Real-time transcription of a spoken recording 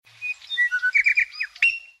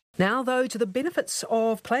Now, though, to the benefits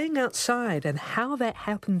of playing outside and how that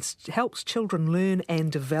helps children learn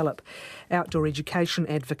and develop. Outdoor education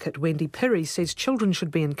advocate Wendy Pirrie says children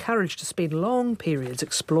should be encouraged to spend long periods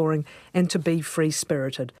exploring and to be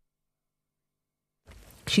free-spirited.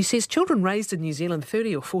 She says children raised in New Zealand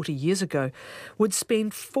 30 or 40 years ago would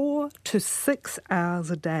spend 4 to 6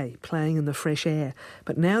 hours a day playing in the fresh air,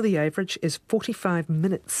 but now the average is 45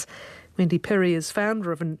 minutes. Wendy Pirrie is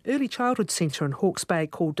founder of an early childhood centre in Hawke's Bay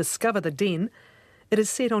called Discover the Den. It is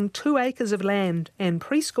set on 2 acres of land and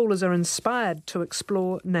preschoolers are inspired to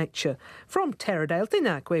explore nature. From Taradale,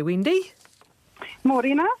 tēnā koe, Wendy.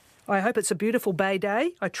 Morena. I hope it's a beautiful bay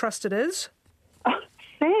day. I trust it is.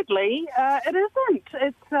 Sadly, it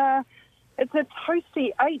isn't. It's a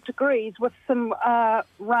toasty 8 degrees with some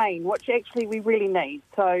rain, which actually we really need.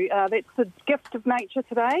 So that's the gift of nature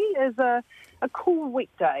today, is a cool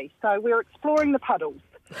weekday. So we're exploring the puddles.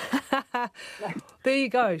 There you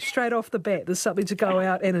go, straight off the bat. There's something to go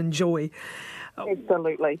out and enjoy.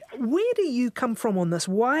 Absolutely. Where do you come from on this?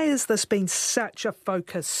 Why has this been such a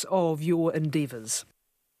focus of your endeavours?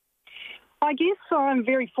 I guess I'm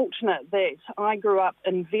very fortunate that I grew up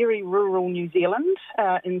in very rural New Zealand,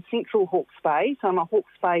 in central Hawke's Bay. So I'm a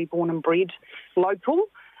Hawke's Bay born and bred local,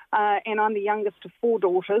 and I'm the youngest of 4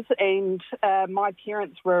 daughters, and my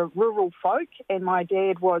parents were rural folk, and my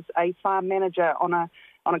dad was a farm manager on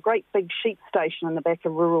a great big sheep station in the back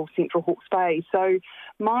of rural central Hawke's Bay. So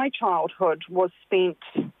my childhood was spent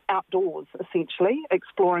outdoors, essentially,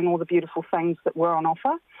 exploring all the beautiful things that were on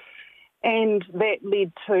offer. And that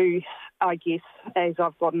led to, I guess, as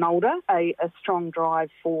I've gotten older, a strong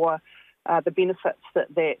drive for the benefits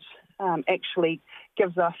that actually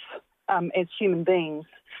gives us as human beings.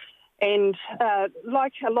 And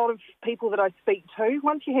like a lot of people that I speak to,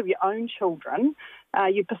 once you have your own children,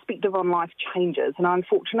 your perspective on life changes. And I'm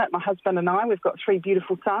fortunate, my husband and I, we've got 3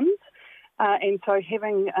 beautiful sons. And so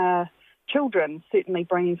having children certainly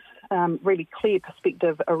brings really clear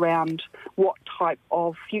perspective around what type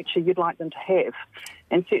of future you'd like them to have.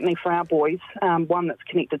 And certainly for our boys, one that's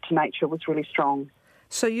connected to nature was really strong.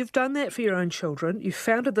 So you've done that for your own children. You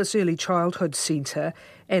founded this early childhood centre.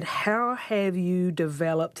 And how have you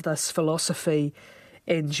developed this philosophy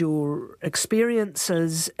and your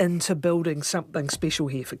experiences into building something special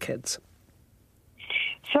here for kids?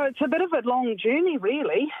 So it's a bit of a long journey,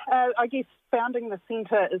 really. I guess founding the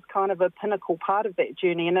centre is kind of a pinnacle part of that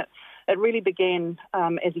journey, and it really began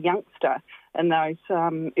as a youngster in those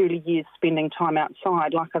early years spending time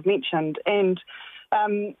outside, like I've mentioned. And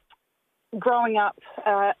growing up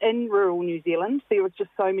in rural New Zealand, there was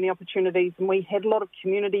just so many opportunities, and we had a lot of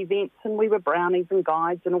community events, and we were brownies and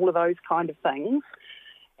guides and all of those kind of things.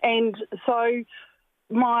 And so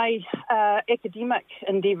my academic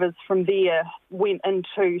endeavours from there went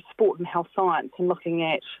into sport and health science and looking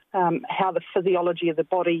at how the physiology of the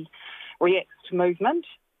body reacts to movement,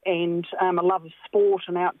 and a love of sport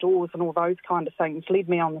and outdoors and all those kind of things led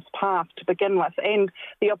me on this path to begin with. And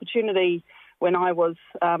the opportunity when I was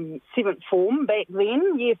 7th form back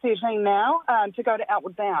then, year 13 now, to go to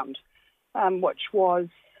Outward Bound, which was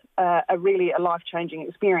a life-changing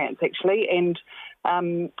experience, actually. And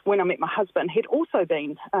when I met my husband, he'd also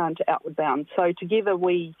been to Outward Bound. So together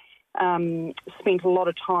we spent a lot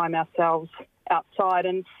of time ourselves outside.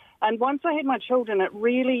 And once I had my children, it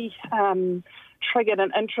really triggered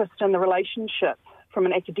an interest in the relationship from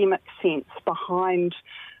an academic sense behind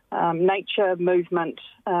nature, movement,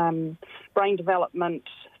 brain development,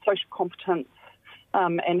 social competence,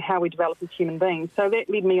 and how we develop as human beings. So that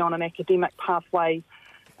led me on an academic pathway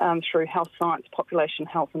through health science, population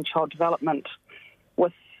health and child development,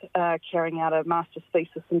 with carrying out a master's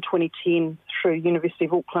thesis in 2010 through University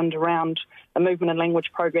of Auckland around a movement and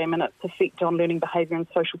language program and its effect on learning behaviour and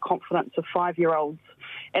social confidence of 5-year-olds.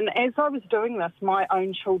 And as I was doing this, my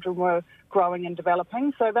own children were growing and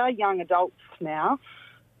developing, so they're young adults now.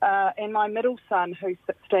 And my middle son, who's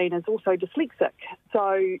 16, is also dyslexic.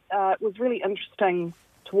 So it was really interesting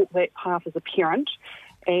to walk that path as a parent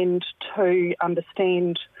and to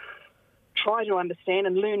try to understand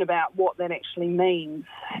and learn about what that actually means.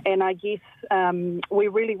 And I guess we're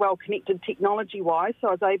really well connected technology-wise, so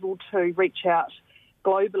I was able to reach out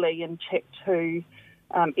globally and chat to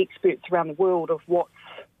experts around the world of what's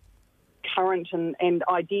current and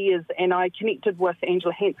ideas. And I connected with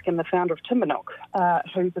Angela Hanscom, the founder of Timbernook,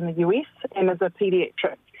 who's in the US and is a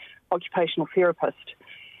paediatric occupational therapist.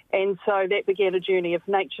 And so that began a journey of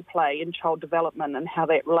nature play and child development and how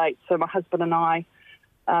that relates. So my husband and I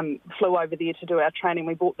flew over there to do our training.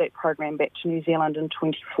 We brought that program back to New Zealand in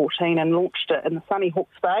 2014 and launched it in the sunny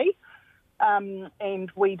Hawke's Bay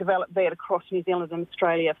and we developed that across New Zealand and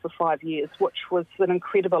Australia for 5 years, which was an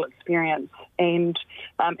incredible experience, and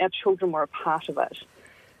our children were a part of it.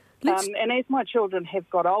 And as my children have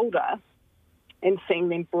got older and seeing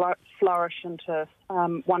them flourish into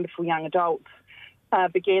wonderful young adults,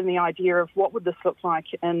 began the idea of what would this look like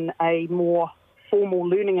in a more formal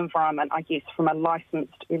learning environment, I guess, from a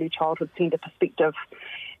licensed early childhood centre perspective.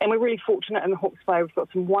 And we're really fortunate in Hawke's Bay. We've got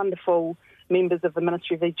some wonderful members of the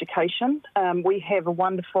Ministry of Education. We have a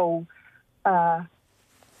wonderful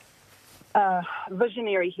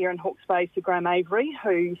visionary here in Hawke's Bay, Sir Graham Avery,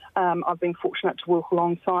 who I've been fortunate to work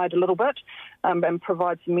alongside a little bit and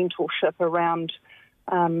provide some mentorship around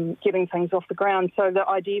getting things off the ground. So the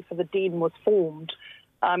idea for the Den was formed,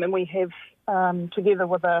 and we have, together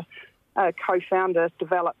with a co-founder,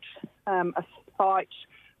 developed a site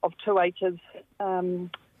of 2 acres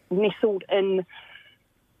nestled in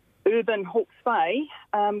urban Hawke's Bay.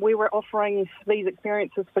 We were offering these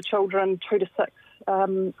experiences for children 2 to 6,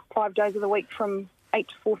 5 days of the week from 8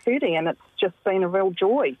 to 4:30, and it's just been a real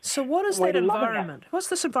joy. So what is that environment? What's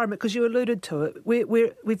this environment? Because you alluded to it.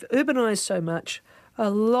 We've urbanised so much. A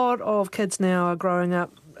lot of kids now are growing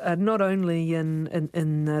up not only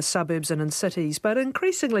in suburbs and in cities, but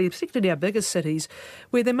increasingly, particularly our biggest cities,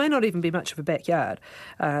 where there may not even be much of a backyard.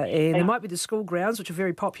 And there might be the school grounds, which are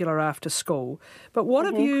very popular after school. But what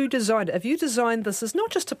have you designed? Have you designed this as not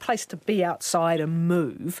just a place to be outside and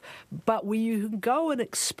move, but where you can go and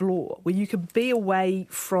explore, where you can be away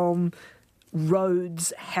from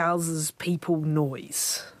roads, houses, people,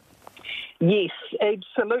 noise? Yes,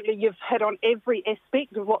 absolutely. You've hit on every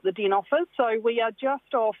aspect of what the Den offers. So we are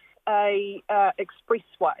just off a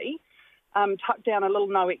expressway, tucked down a little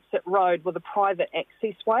no-exit road with a private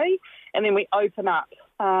access way, and then we open up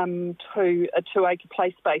to a 2-acre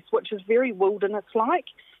play space, which is very wilderness-like.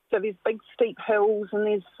 So there's big steep hills and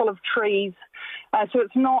there's full of trees. So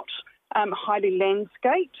it's not highly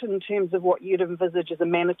landscaped in terms of what you'd envisage as a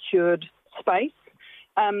manicured space.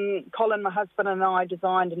 Colin, my husband, and I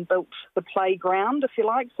designed and built the playground, if you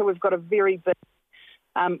like. So we've got a very big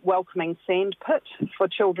welcoming sand pit for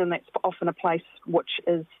children. That's often a place which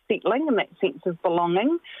is settling and that sense of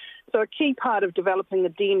belonging. So a key part of developing the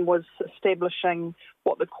Den was establishing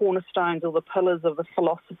what the cornerstones or the pillars of the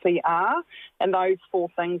philosophy are. And those 4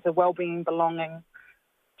 things are wellbeing, belonging,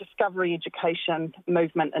 discovery, education,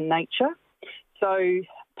 movement and nature. So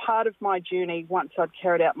part of my journey, once I'd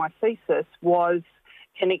carried out my thesis, was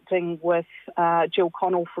connecting with Jill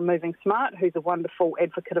Connell from Moving Smart, who's a wonderful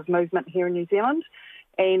advocate of movement here in New Zealand,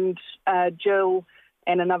 and Jill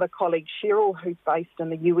and another colleague, Cheryl, who's based in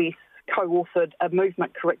the US, co-authored a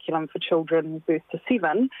movement curriculum for children birth to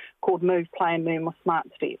 7 called Move, Play and Learn with Smart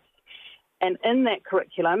Steps. And in that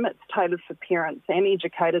curriculum, it's tailored for parents and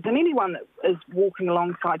educators and anyone that is walking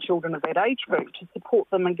alongside children of that age group to support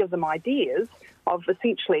them and give them ideas of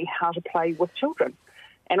essentially how to play with children.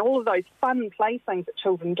 And all of those fun play things that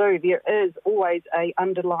children do, there is always an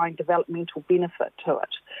underlying developmental benefit to it.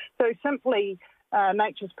 So simply,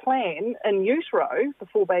 nature's plan in utero,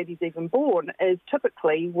 before baby's even born, is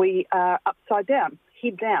typically we are upside down,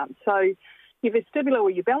 head down. So your vestibular or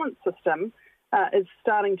your balance system is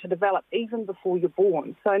starting to develop even before you're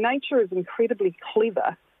born. So nature is incredibly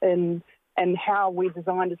clever in how we're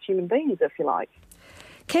designed as human beings, if you like.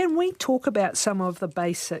 Can we talk about some of the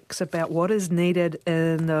basics about what is needed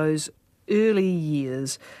in those early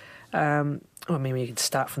years? I mean, you can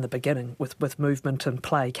start from the beginning with movement and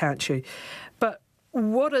play, can't you? But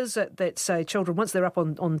what is it that, say, children, once they're up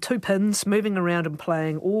on 2 pins, moving around and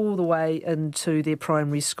playing all the way into their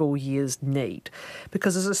primary school years need?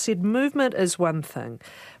 Because, as I said, movement is one thing,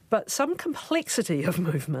 but some complexity of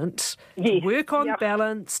movement, to work on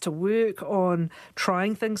balance, to work on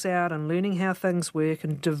trying things out and learning how things work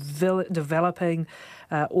and developing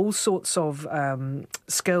all sorts of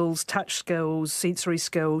skills, touch skills, sensory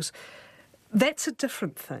skills, that's a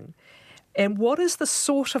different thing. And what is the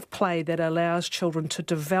sort of play that allows children to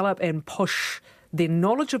develop and push their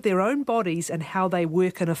knowledge of their own bodies and how they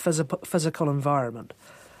work in a physical environment?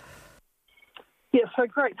 Yeah, so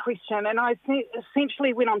great question. And I think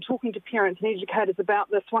essentially when I'm talking to parents and educators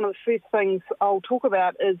about this, one of the first things I'll talk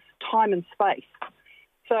about is time and space.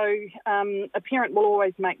 So a parent will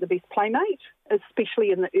always make the best playmate,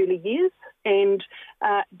 especially in the early years, and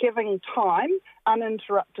giving time,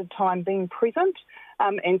 uninterrupted time, being present,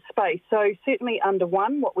 and space. So certainly under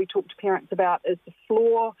 1, what we talk to parents about is the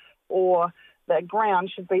floor or the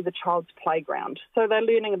ground should be the child's playground. So they're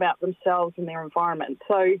learning about themselves and their environment.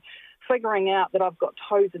 So figuring out that I've got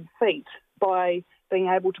toes and feet by being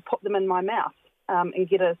able to put them in my mouth and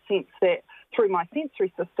get a sense that through my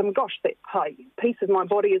sensory system, gosh, that piece of my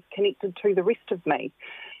body is connected to the rest of me.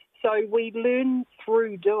 So we learn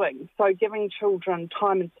through doing. So giving children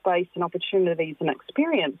time and space and opportunities and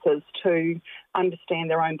experiences to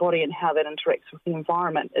understand their own body and how that interacts with the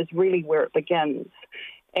environment is really where it begins.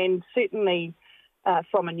 And certainly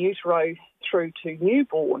from in utero through to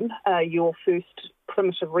newborn, your first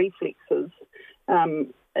primitive reflexes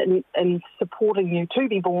in supporting you to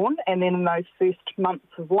be born, and then in those first months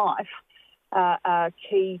of life, are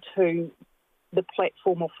key to the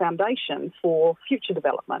platform or foundation for future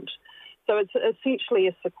development. So it's essentially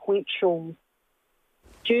a sequential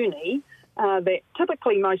journey that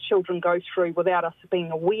typically most children go through without us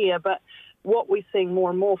being aware, but what we're seeing more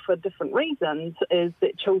and more for different reasons is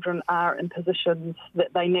that children are in positions that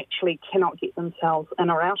they naturally cannot get themselves in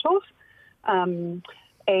or out of.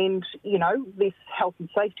 And, you know, there's health and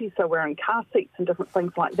safety, so we're in car seats and different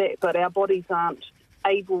things like that, but our bodies aren't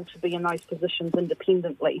able to be in those positions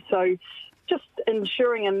independently. So just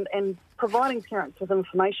ensuring and providing parents with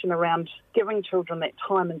information around giving children that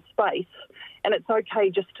time and space, and it's okay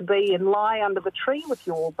just to be and lie under the tree with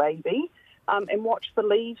your baby and watch the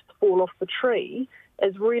leaves fall off the tree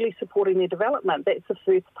is really supporting their development. That's the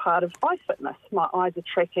first part of eye fitness. My eyes are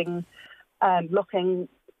tracking, looking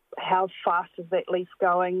how fast is that leaf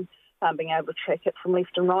going, being able to track it from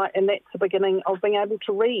left and right, and that's the beginning of being able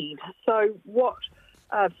to read. So what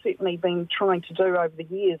I've certainly been trying to do over the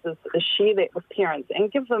years is share that with parents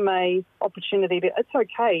and give them a opportunity to, it's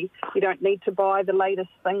okay, you don't need to buy the latest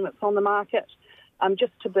thing that's on the market,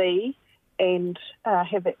 just to be and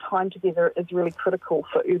have that time together is really critical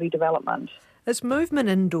for early development. Is movement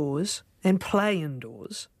indoors and play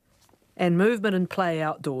indoors and movement and play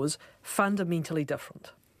outdoors fundamentally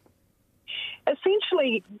different?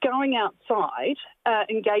 Essentially, going outside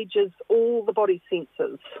engages all the body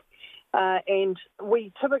senses. And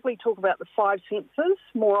we typically talk about the 5 senses,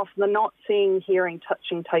 more often than not, seeing, hearing,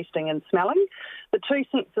 touching, tasting and smelling. The 2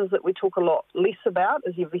 senses that we talk a lot less about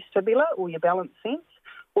is your vestibular or your balance sense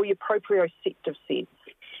or your proprioceptive sense.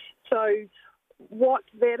 So what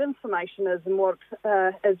that information is and what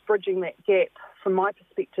is bridging that gap, from my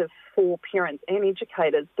perspective, for parents and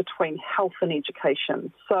educators between health and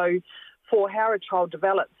education. So for how a child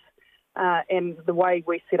develops, and the way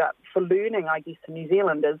we're set up for learning, I guess, in New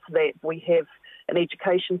Zealand is that we have an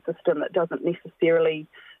education system that doesn't necessarily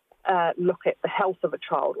look at the health of a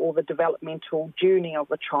child or the developmental journey of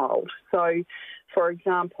a child. So, for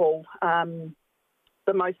example,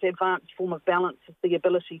 the most advanced form of balance is the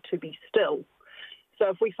ability to be still. So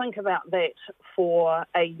if we think about that for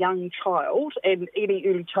a young child, and any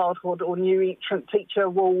early childhood or new entrant teacher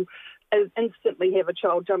will instantly have a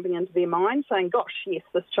child jumping into their mind saying, gosh, yes,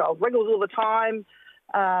 this child wriggles all the time.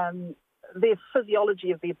 Their physiology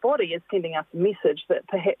of their body is sending us a message that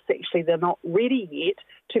perhaps actually they're not ready yet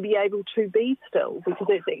to be able to be still, because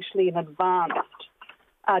that's actually an advanced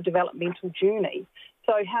developmental journey.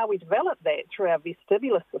 So how we develop that through our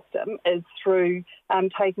vestibular system is through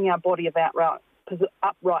taking our body about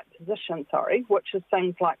upright position, which is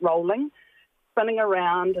things like rolling, spinning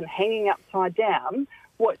around and hanging upside down,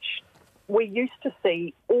 which we used to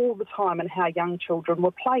see all the time in how young children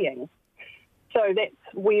were playing. So that's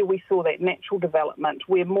where we saw that natural development,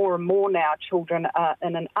 where more and more now children are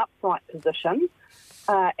in an upright position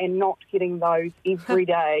and not getting those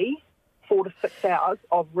everyday 4 to 6 hours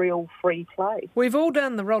of real free play. We've all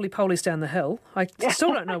done the roly-polies down the hill. I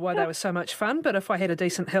still don't know why they were so much fun, but if I had a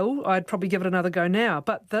decent hill, I'd probably give it another go now.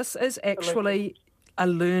 But this is actually a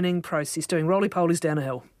learning process, doing roly-polies down a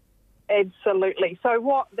hill. Absolutely. So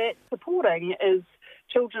what that's supporting is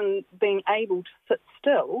children being able to sit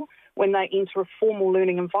still when they enter a formal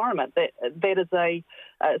learning environment. That is a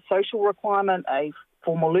social requirement, a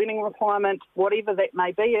formal learning requirement, whatever that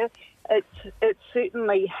may be. It's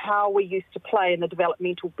certainly how we used to play, and the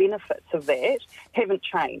developmental benefits of that haven't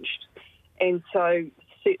changed. And so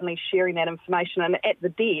certainly sharing that information. And at the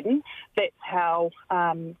Den, that's how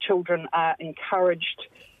children are encouraged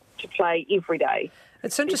to play every day.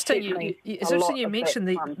 It's interesting you mentioned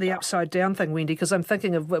the upside down thing, Wendy, because I'm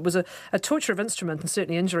thinking of it was a torture of instrument and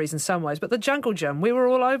certainly injuries in some ways, but the jungle gym, we were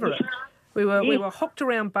all over it. We were hooked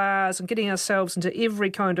around bars and getting ourselves into every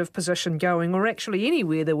kind of position going, or actually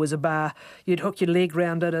anywhere there was a bar, you'd hook your leg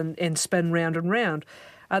round it and spin round and round.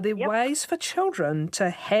 Are there ways for children to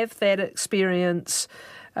have that experience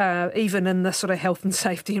even in the sort of health and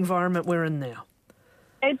safety environment we're in now?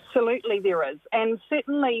 Absolutely there is. And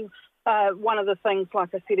certainly one of the things, like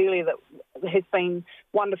I said earlier, that has been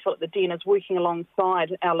wonderful at the Den is working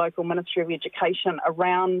alongside our local Ministry of Education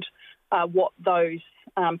around what those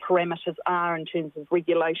parameters are in terms of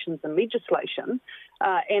regulations and legislation,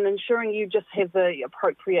 and ensuring you just have the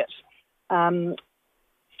appropriate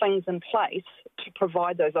things in place to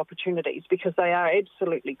provide those opportunities, because they are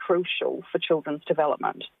absolutely crucial for children's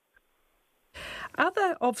development. Are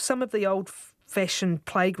there, of some of the old-fashioned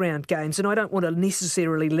playground games, and I don't want to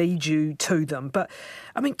necessarily lead you to them, but,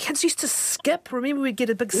 I mean, kids used to skip. Remember, we'd get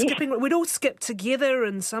a big skipping... We'd all skip together,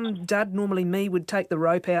 and some dad, normally me, would take the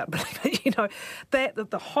rope out. But, you know, that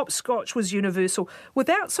the hopscotch was universal.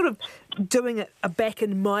 Without sort of doing a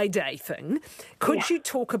back-in-my-day thing, could you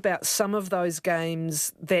talk about some of those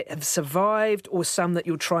games that have survived or some that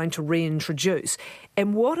you're trying to reintroduce,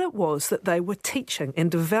 and what it was that they were teaching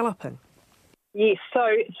and developing? Yes, so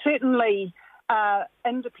certainly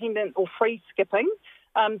independent or free skipping.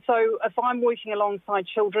 So if I'm working alongside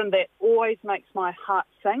children, that always makes my heart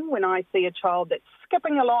sing when I see a child that's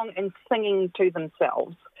skipping along and singing to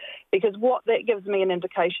themselves, because what that gives me an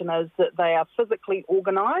indication is that they are physically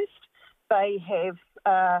organised, they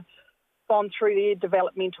have gone through their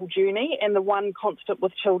developmental journey, and the one constant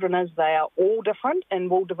with children is they are all different and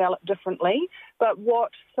will develop differently. But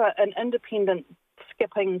what an independent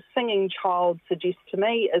skipping, singing child suggests to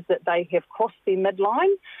me is that they have crossed their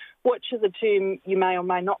midline, which is a term you may or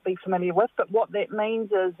may not be familiar with, but what that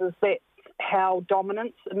means is that how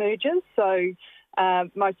dominance emerges. So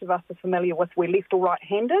most of us are familiar with we're left or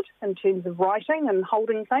right-handed in terms of writing and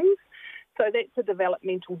holding things. So that's a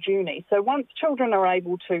developmental journey. So once children are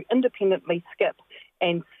able to independently skip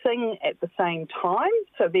and sing at the same time,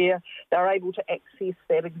 so they're able to access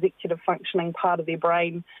that executive functioning part of their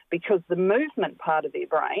brain, because the movement part of their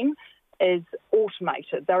brain is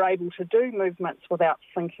automated. They're able to do movements without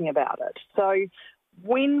thinking about it. So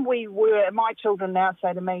when my children now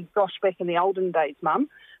say to me, gosh, back in the olden days, Mum,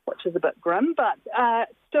 which is a bit grim, but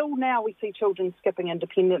still now we see children skipping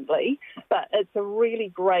independently, but it's a really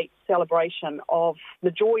great celebration of the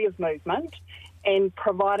joy of movement and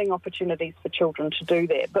providing opportunities for children to do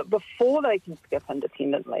that. But before they can skip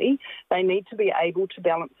independently, they need to be able to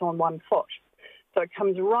balance on one foot. So it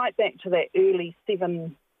comes right back to that early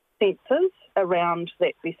 7 senses around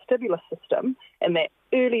that vestibular system and that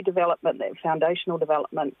early development, that foundational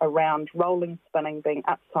development around rolling, spinning, being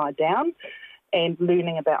upside down, and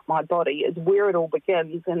learning about my body is where it all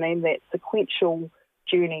begins, and then that sequential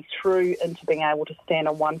journey through into being able to stand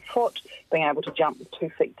on one foot, being able to jump with 2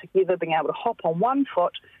 feet together, being able to hop on one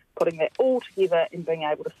foot, putting that all together and being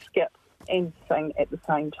able to skip and sing at the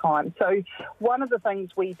same time. So one of the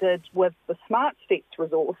things we did with the Smart Steps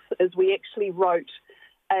resource is we actually wrote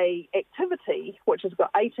a activity which has got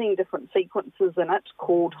 18 different sequences in it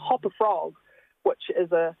called Hop a Frog, which is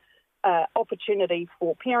a opportunity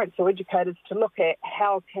for parents or educators to look at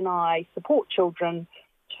how can I support children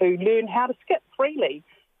to learn how to skip freely.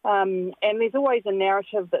 And there's always a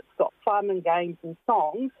narrative that's got fun and games and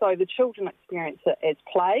songs, so the children experience it as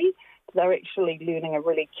play. They're actually learning a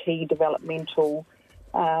really key developmental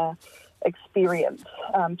experience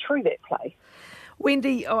through that play.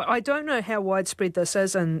 Wendy, I don't know how widespread this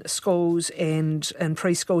is in schools and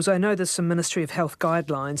preschools. I know there's some Ministry of Health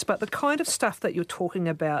guidelines, but the kind of stuff that you're talking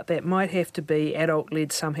about that might have to be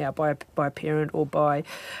adult-led somehow by a parent or by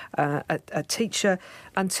a teacher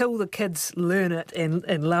until the kids learn it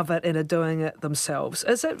and love it and are doing it themselves.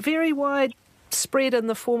 Is it very widespread in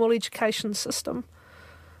the formal education system?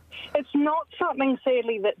 It's not something,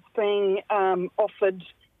 sadly, that's being offered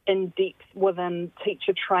in depth within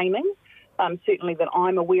teacher training. Certainly that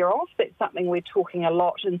I'm aware of. That's something we're talking a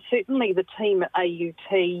lot, and certainly the team at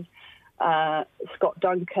AUT, Scott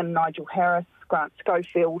Duncan, Nigel Harris, Grant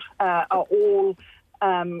Schofield, are all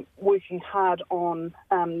working hard on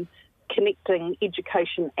connecting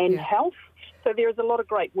education and health. So there is a lot of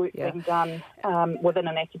great work being done within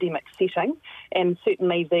an academic setting, and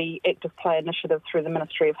certainly the Active Play initiative through the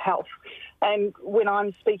Ministry of Health. And when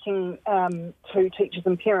I'm speaking to teachers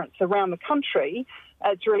and parents around the country,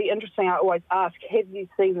 it's really interesting. I always ask, have you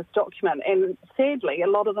seen this document? And sadly, a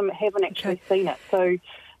lot of them haven't actually seen it. So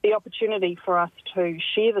the opportunity for us to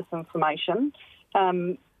share this information,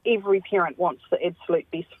 every parent wants the absolute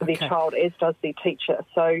best for their child, as does their teacher.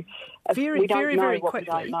 So very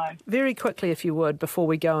quickly, if you would, before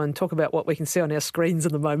we go and talk about what we can see on our screens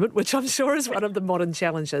in the moment, which I'm sure is one of the modern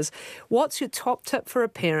challenges, what's your top tip for a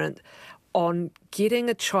parent on getting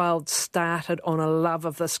a child started on a love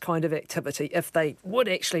of this kind of activity if they would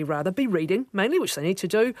actually rather be reading, mainly, which they need to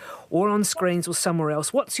do, or on screens or somewhere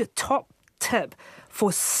else? What's your top tip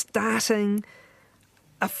for starting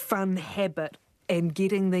a fun habit and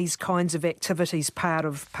getting these kinds of activities part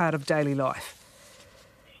of daily life?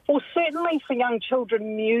 Well, certainly for young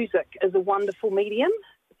children, music is a wonderful medium.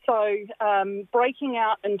 So breaking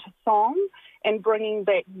out into song and bringing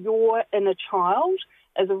back your inner child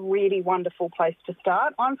is a really wonderful place to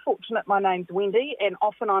start. I'm fortunate my name's Wendy, and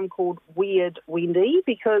often I'm called Weird Wendy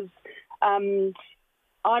because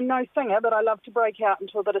I'm no singer, but I love to break out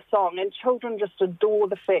into a bit of song, and children just adore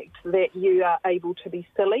the fact that you are able to be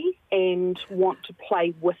silly and want to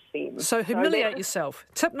play with them. So humiliate yourself.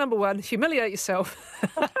 Tip number 1, humiliate yourself.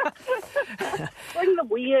 Bring the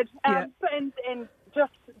weird and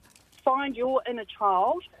just find your inner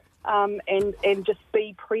child and just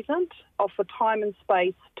be present, offer time and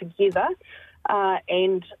space together.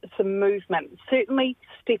 And some movement. Certainly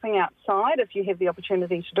stepping outside if you have the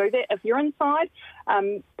opportunity to do that. If you're inside,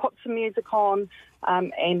 put some music on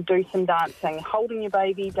and do some dancing, holding your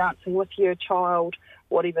baby, dancing with your child,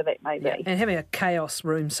 whatever that may be. Yeah, and having a chaos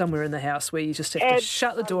room somewhere in the house where you just have to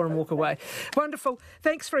shut the door and walk away. Wonderful.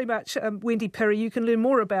 Thanks very much, Wendy Pirrie. You can learn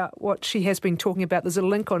more about what she has been talking about. There's a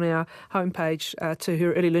link on our homepage to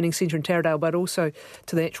her Early Learning Centre in Taradale, but also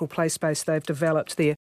to the actual play space they've developed there.